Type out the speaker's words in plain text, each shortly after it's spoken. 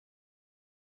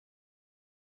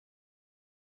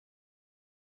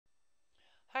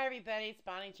Hi everybody, it's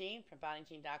Bonnie Jean from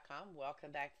BonnieJean.com.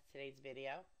 Welcome back to today's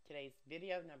video. Today's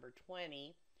video number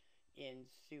 20 in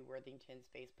Sue Worthington's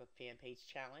Facebook fan page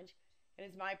challenge. And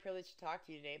it's my privilege to talk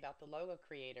to you today about the logo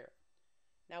creator.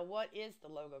 Now, what is the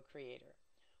logo creator?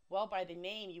 Well, by the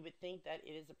name you would think that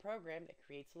it is a program that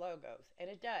creates logos, and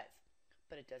it does,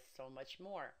 but it does so much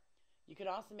more. You can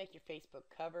also make your Facebook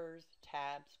covers,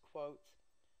 tabs, quotes,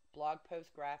 blog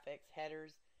post graphics,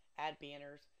 headers, ad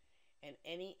banners, and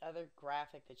any other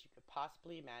graphic that you could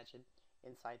possibly imagine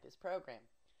inside this program.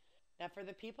 Now, for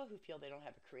the people who feel they don't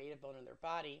have a creative bone in their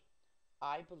body,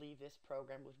 I believe this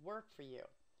program would work for you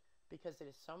because it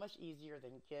is so much easier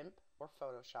than GIMP or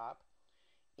Photoshop,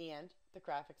 and the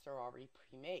graphics are already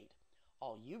pre-made.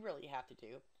 All you really have to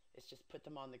do is just put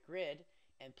them on the grid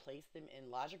and place them in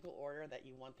logical order that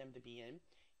you want them to be in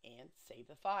and save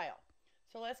the file.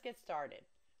 So let's get started.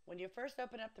 When you first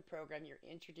open up the program, you're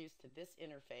introduced to this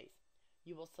interface.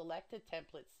 You will select a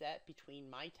template set between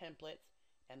My Templates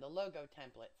and the logo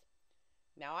templates.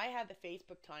 Now, I have the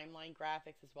Facebook timeline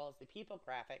graphics as well as the people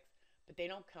graphics, but they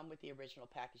don't come with the original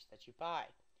package that you buy.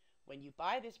 When you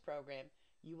buy this program,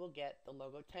 you will get the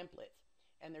logo templates,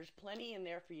 and there's plenty in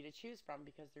there for you to choose from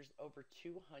because there's over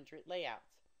 200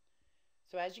 layouts.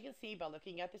 So as you can see by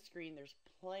looking at the screen, there's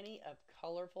plenty of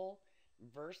colorful,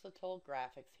 versatile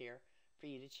graphics here for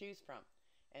you to choose from.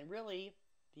 And really,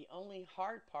 the only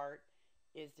hard part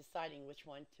is deciding which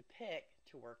one to pick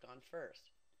to work on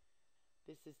first.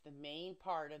 This is the main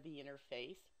part of the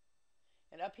interface.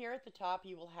 And up here at the top,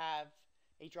 you will have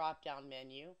a drop-down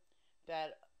menu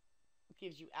that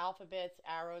gives you alphabets,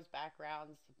 arrows,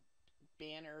 backgrounds,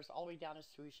 banners, all the way down to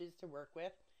swooshes to work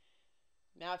with.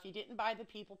 Now, if you didn't buy the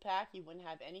People Pack, you wouldn't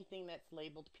have anything that's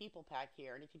labeled People Pack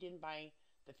here. And if you didn't buy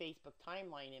the Facebook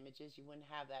timeline images, you wouldn't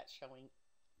have that showing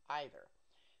either.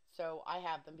 So I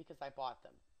have them because I bought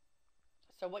them.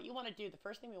 So what you want to do, the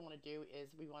first thing we want to do is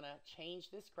we want to change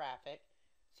this graphic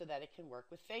so that it can work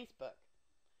with Facebook.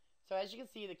 So as you can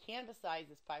see, the canvas size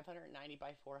is 590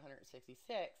 by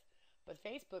 466, but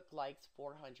Facebook likes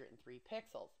 403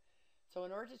 pixels. So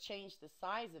in order to change the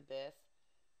size of this,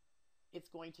 it's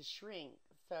going to shrink.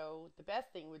 So the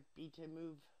best thing would be to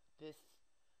move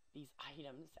these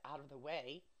items out of the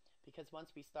way, because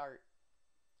once we start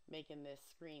making this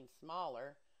screen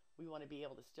smaller, we want to be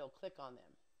able to still click on them.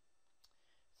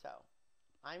 So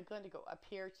I'm going to go up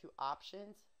here to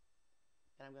Options,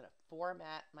 and I'm going to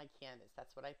format my canvas.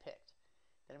 That's what I picked.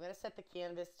 Then I'm going to set the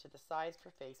canvas to the size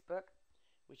for Facebook,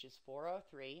 which is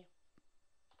 403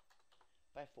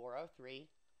 by 403,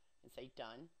 and say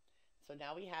Done. So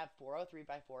now we have 403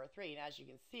 by 403, and as you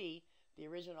can see, the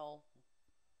original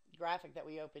graphic that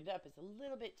we opened up is a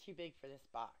little bit too big for this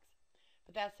box,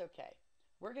 but that's okay.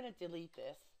 We're going to delete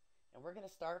this, and we're going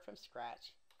to start from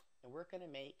scratch, and we're going to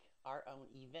make our own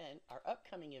event, our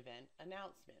upcoming event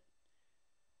announcement.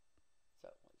 So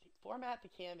let's format the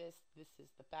canvas. This is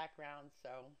the background,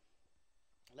 so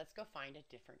let's go find a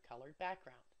different colored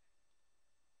background.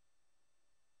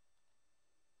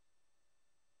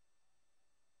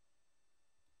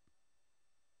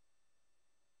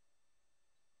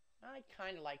 I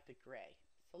kind of like the gray,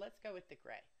 so let's go with the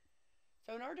gray.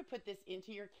 So in order to put this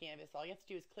into your canvas, all you have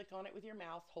to do is click on it with your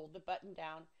mouse, hold the button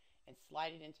down, and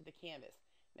slide it into the canvas.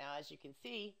 Now, as you can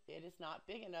see, it is not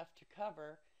big enough to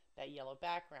cover that yellow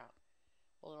background.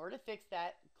 Well, in order to fix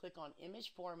that, click on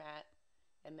Image Format,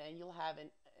 and then you'll have an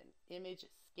image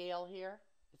scale here.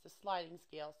 It's a sliding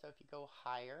scale, so if you go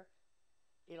higher,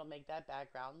 it'll make that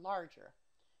background larger.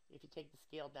 If you take the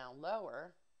scale down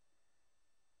lower,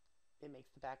 it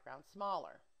makes the background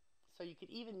smaller. So you could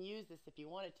even use this if you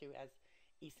wanted to as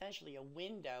essentially a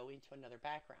window into another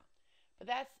background. But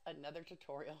that's another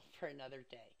tutorial for another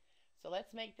day. So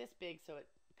let's make this big so it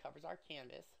covers our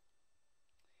canvas.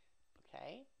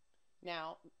 Okay.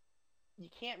 Now, you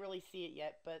can't really see it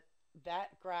yet, but that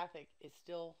graphic is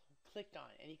still clicked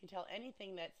on. And you can tell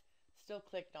anything that's still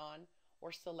clicked on,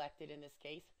 or selected in this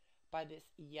case, by this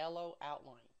yellow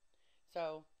outline.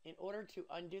 So in order to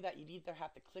undo that, you'd either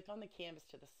have to click on the canvas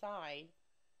to the side,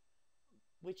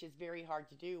 which is very hard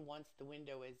to do once the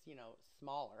window is,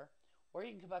 smaller, or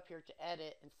you can come up here to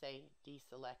Edit and say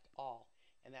Deselect All,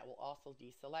 and that will also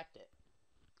deselect it.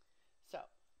 So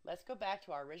let's go back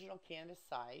to our original canvas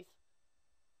size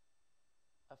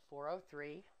of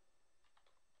 403,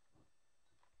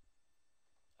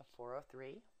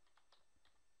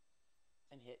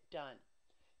 and hit Done.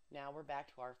 Now we're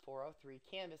back to our 403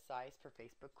 canvas size for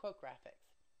Facebook quote graphics.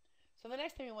 So the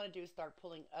next thing we want to do is start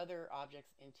pulling other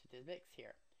objects into the mix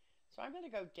here. So I'm going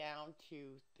to go down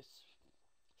to the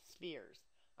spheres.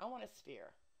 I want a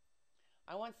sphere.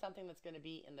 I want something that's going to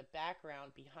be in the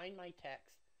background behind my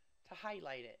text to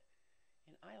highlight it.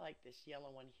 And I like this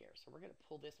yellow one here, so we're going to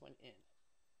pull this one in.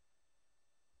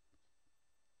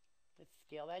 Let's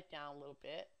scale that down a little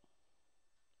bit.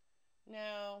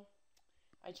 No,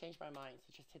 I changed my mind,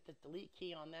 so just hit the delete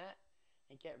key on that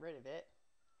and get rid of it,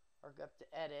 or go up to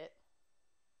edit,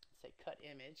 say cut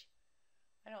image.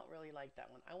 I don't really like that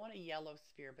one. I want a yellow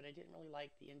sphere, but I didn't really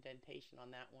like the indentation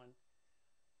on that one.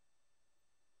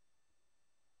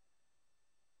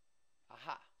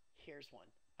 Aha, here's one.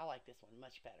 I like this one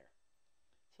much better.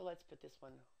 So let's put this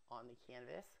one on the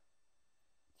canvas.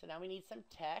 So now we need some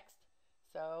text.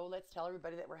 So let's tell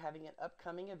everybody that we're having an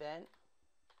upcoming event.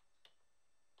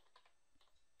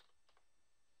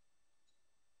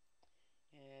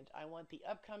 And I want the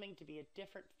upcoming to be a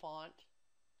different font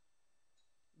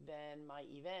than my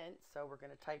event. So we're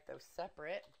going to type those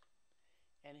separate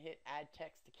and hit add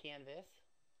text to canvas.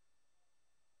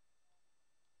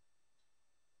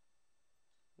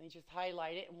 And you just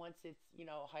highlight it, and once it's,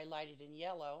 highlighted in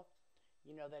yellow,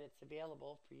 you know that it's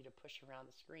available for you to push around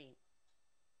the screen.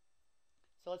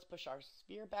 So let's push our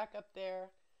sphere back up there,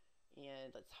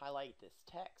 and let's highlight this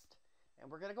text.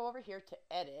 And we're going to go over here to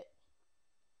edit,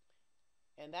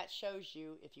 and that shows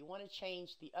you if you want to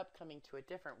change the upcoming to a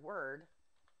different word,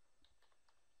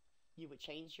 you would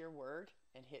change your word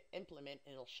and hit implement,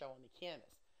 and it'll show on the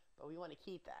canvas. But we want to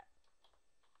keep that.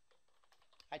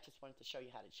 I just wanted to show you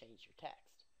how to change your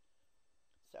text.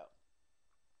 So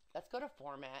let's go to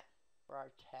format for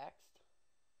our text.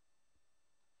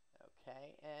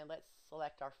 Okay, and let's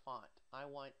select our font. I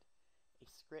want a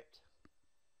script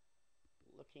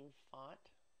looking font.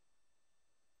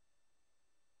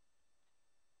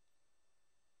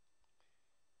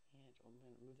 And I'm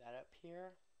going to move that up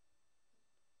here.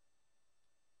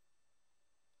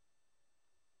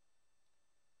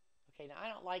 Okay, now I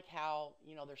don't like how,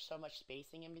 there's so much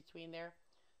spacing in between there.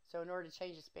 So in order to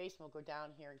change the spacing, we'll go down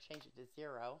here and change it to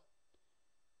 0.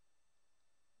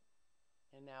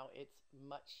 And now it's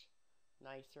much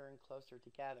nicer and closer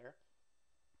together.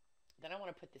 Then I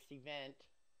want to put this event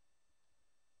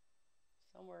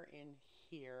somewhere in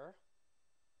here.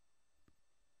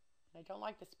 And I don't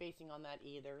like the spacing on that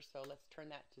either, so let's turn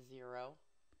that to 0.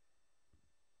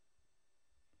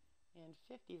 And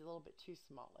 50 is a little bit too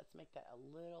small. Let's make that a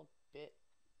little bit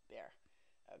there.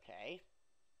 Okay.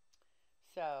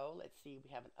 So let's see, we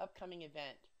have an upcoming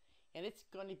event, and it's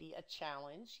going to be a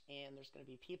challenge, and there's going to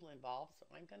be people involved. So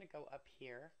I'm going to go up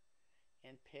here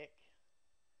and pick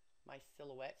my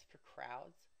silhouettes for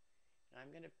crowds, and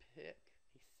I'm going to pick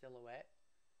a silhouette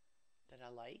that I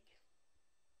like.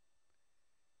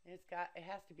 And it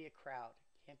has to be a crowd.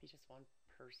 It can't be just one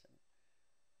person.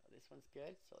 So this one's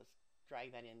good, so let's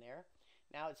drag that in there.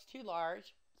 Now it's too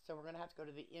large, so we're going to have to go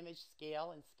to the image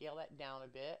scale and scale that down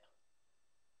a bit.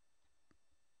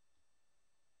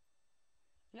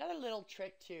 Another little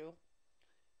trick too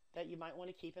that you might want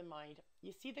to keep in mind,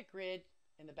 you see the grid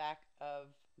in the back of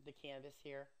the canvas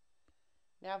here.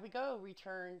 Now if we go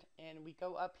returned and we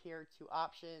go up here to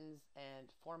options and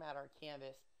format our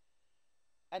canvas,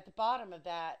 at the bottom of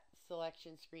that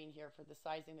selection screen here for the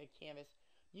sizing of the canvas,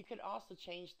 you could also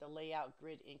change the layout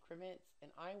grid increments,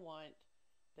 and I want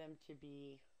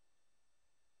the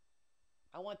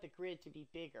grid to be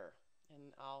bigger,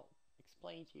 and I'll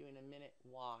explain to you in a minute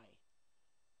why.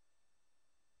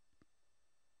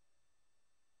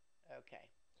 Okay,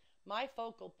 my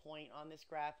focal point on this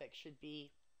graphic should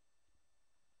be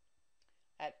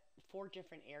at 4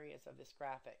 different areas of this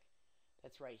graphic.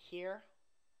 That's right here,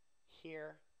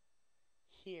 here,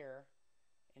 here,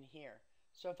 and here.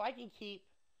 So if I can keep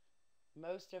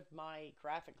most of my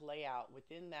graphic layout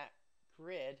within that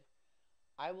grid,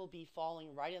 I will be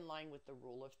falling right in line with the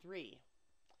rule of 3.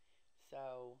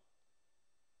 So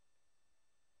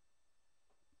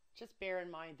just bear in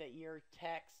mind that your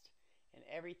text and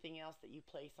everything else that you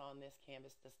place on this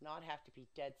canvas does not have to be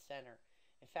dead center.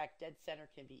 In fact, dead center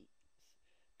can be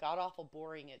god-awful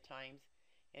boring at times.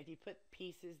 And if you put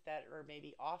pieces that are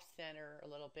maybe off center a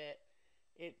little bit,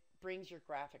 it brings your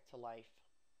graphic to life.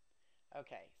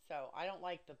 Okay, so I don't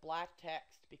like the black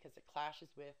text because it clashes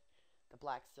with the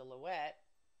black silhouette.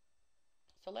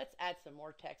 So let's add some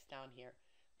more text down here.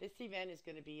 This event is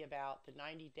going to be about the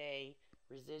 90-day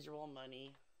residual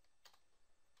money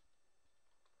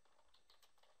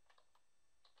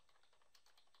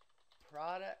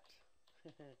product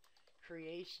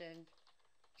creation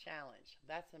challenge.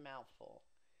 That's a mouthful.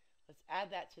 Let's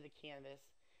add that to the canvas,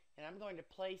 and I'm going to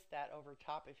place that over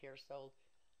top of here. So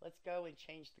let's go and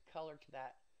change the color to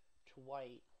that to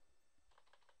white.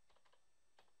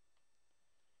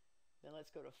 Then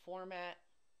let's go to format,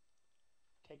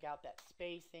 take out that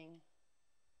spacing,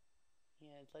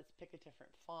 And let's pick a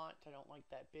different font. I don't like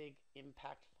that big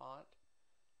impact font.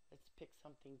 Let's pick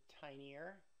something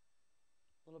tinier,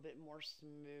 a little bit more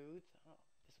smooth. Oh,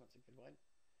 this one's a good one.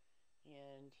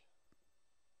 And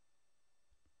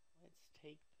let's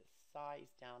take the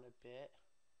size down a bit.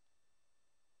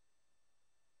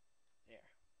 There.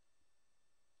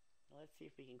 Now let's see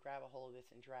if we can grab a hold of this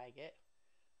and drag it.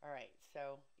 Alright,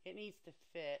 so it needs to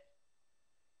fit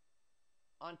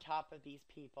on top of these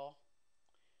people,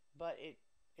 but it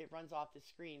runs off the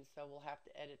screen, so we'll have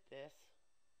to edit this.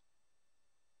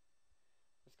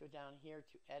 Let's go down here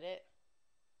to edit,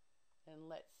 and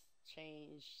let's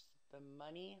change the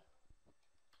money,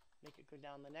 make it go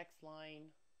down the next line.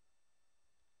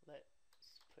 Let's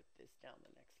put this down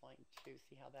the next line too,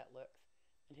 see how that looks,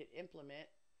 and hit implement.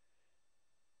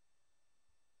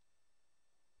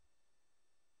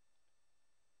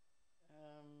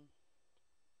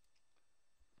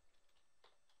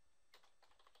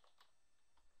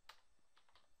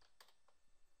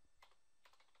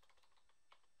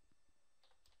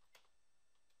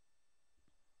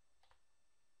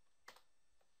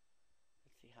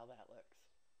 Let's see how that looks.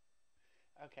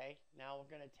 Okay, now we're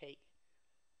going to take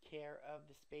care of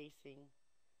the spacing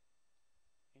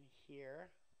in here.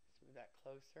 Let's move that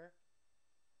closer.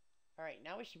 Alright,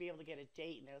 now we should be able to get a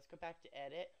date. Now let's go back to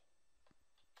edit.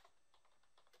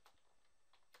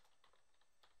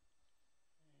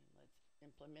 And let's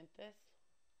implement this.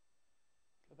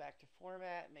 Go back to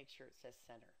format, make sure it says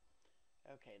center.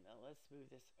 Okay, now let's move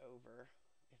this over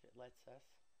if it lets us.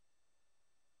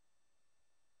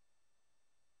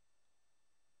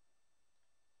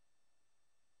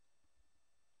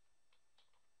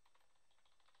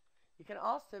 You can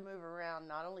also move around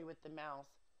not only with the mouse,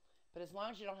 but as long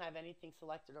as you don't have anything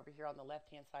selected over here on the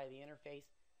left-hand side of the interface,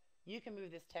 you can move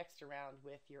this text around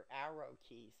with your arrow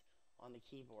keys on the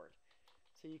keyboard.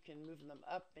 So you can move them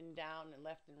up and down and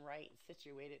left and right and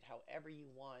situate it however you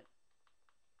want.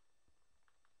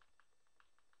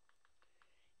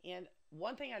 And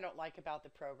one thing I don't like about the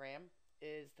program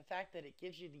is the fact that it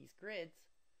gives you these grids.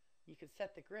 You can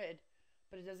set the grid,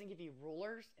 but it doesn't give you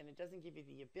rulers, and it doesn't give you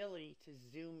the ability to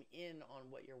zoom in on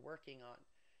what you're working on,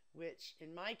 which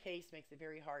in my case makes it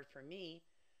very hard for me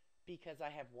because I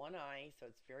have one eye, so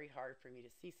it's very hard for me to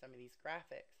see some of these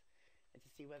graphics and to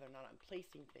see whether or not I'm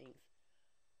placing things,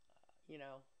 you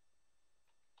know,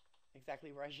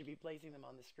 exactly where I should be placing them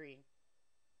on the screen.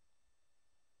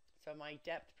 So my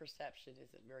depth perception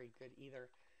isn't very good either.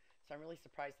 So I'm really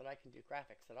surprised that I can do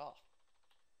graphics at all.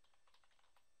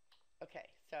 Okay,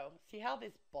 so see how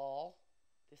this ball,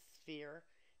 this sphere,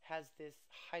 has this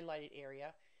highlighted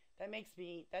area?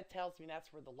 That tells me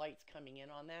that's where the light's coming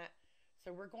in on that.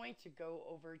 So we're going to go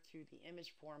over to the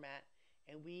image format,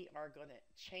 and we are going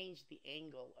to change the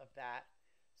angle of that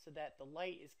so that the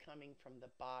light is coming from the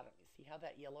bottom. You see how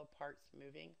that yellow part's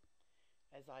moving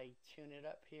as I tune it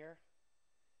up here?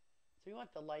 So we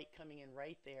want the light coming in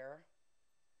right there.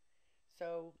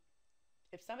 So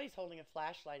if somebody's holding a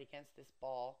flashlight against this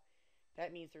ball,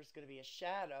 that means there's going to be a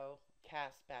shadow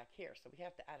cast back here. So we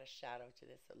have to add a shadow to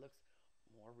this so it looks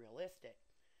more realistic.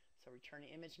 So return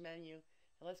to image menu,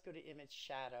 and let's go to image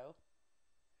shadow.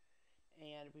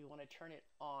 And we want to turn it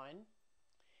on,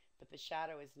 but the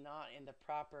shadow is not in the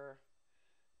proper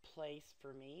place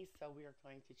for me. So we are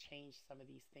going to change some of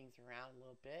these things around a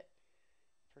little bit.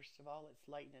 First of all, let's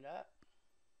lighten it up.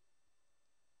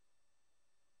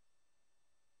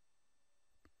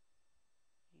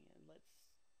 And let's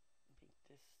make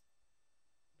this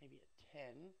maybe a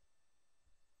 10.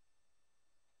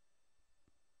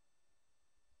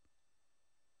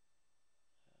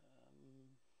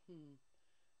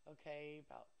 Okay,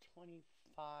 about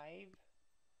 25.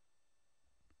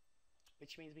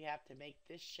 Which means we have to make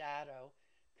this shadow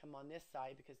come on this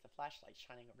side because the flashlight's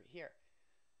shining over here.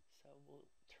 So we'll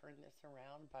turn this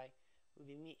around by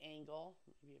moving the angle,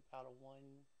 maybe about a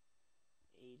 180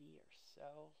 or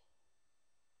so.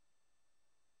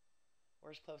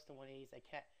 Or as close to 180 as I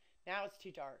can. Now it's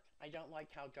too dark. I don't like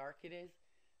how dark it is,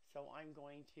 so I'm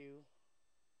going to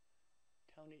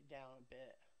tone it down a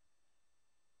bit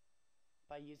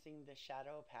by using the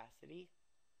shadow opacity.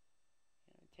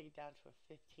 And take it down to a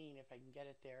 15 if I can get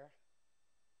it there.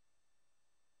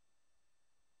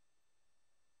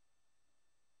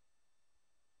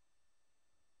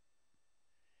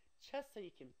 Just so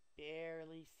you can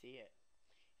barely see it.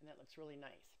 And that looks really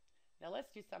nice. Now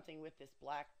let's do something with this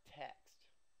black text.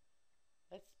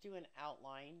 Let's do an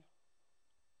outline.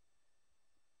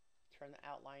 Turn the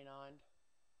outline on.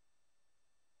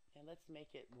 And let's make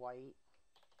it white.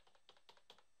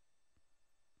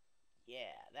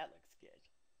 Yeah, that looks good.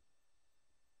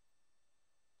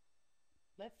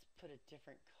 let's put a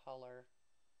different color.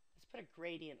 Let's put a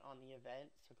gradient on the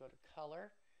event. So go to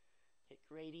color, hit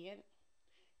gradient,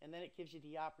 and then it gives you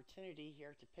the opportunity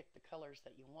here to pick the colors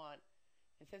that you want.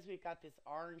 And since we've got this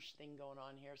orange thing going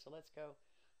on here, so let's go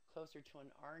closer to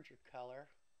an oranger color.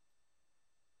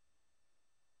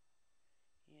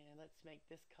 And let's make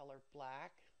this color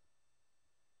black.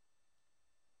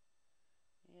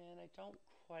 And I don't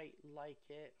quite like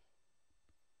it.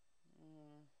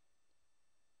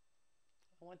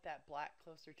 I want that black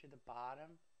closer to the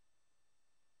bottom.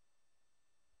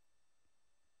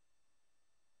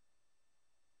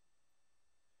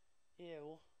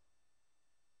 Ew.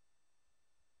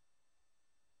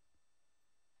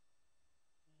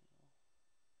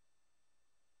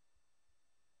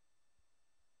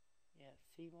 Yeah,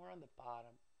 see, more on the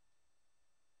bottom.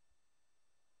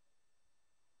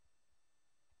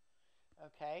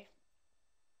 Okay,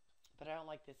 but I don't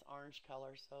like this orange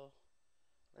color, so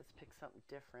let's pick something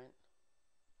different.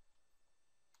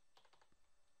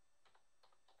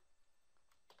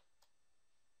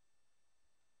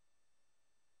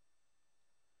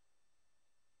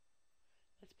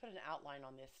 Let's put an outline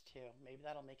on this too. Maybe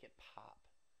that'll make it pop.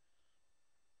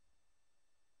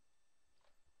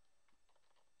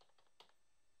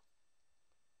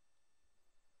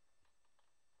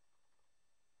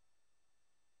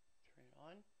 Turn it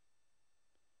on.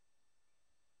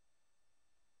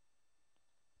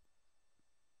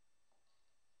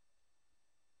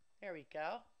 There we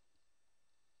go.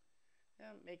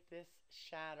 Now make this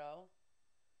shadow.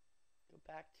 Go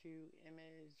back to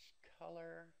image,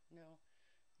 color, no,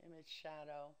 image,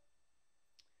 shadow.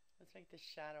 Let's make the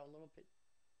shadow a little bit,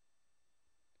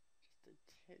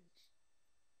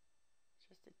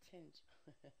 just a tinge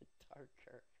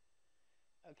darker.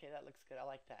 Okay, that looks good. I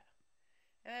like that.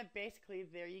 And then basically,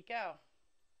 there you go.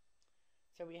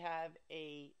 So we have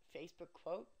a Facebook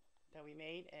quote that we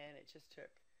made, and it just took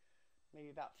maybe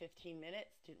about 15 minutes.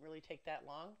 Didn't really take that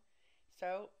long.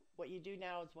 So what you do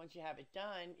now is once you have it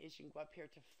done is you can go up here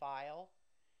to File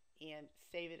and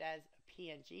save it as a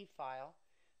PNG file.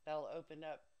 That'll open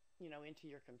up, into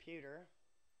your computer.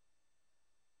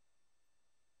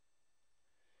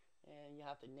 And you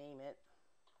have to name it.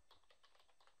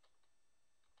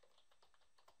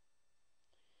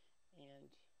 And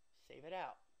save it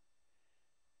out.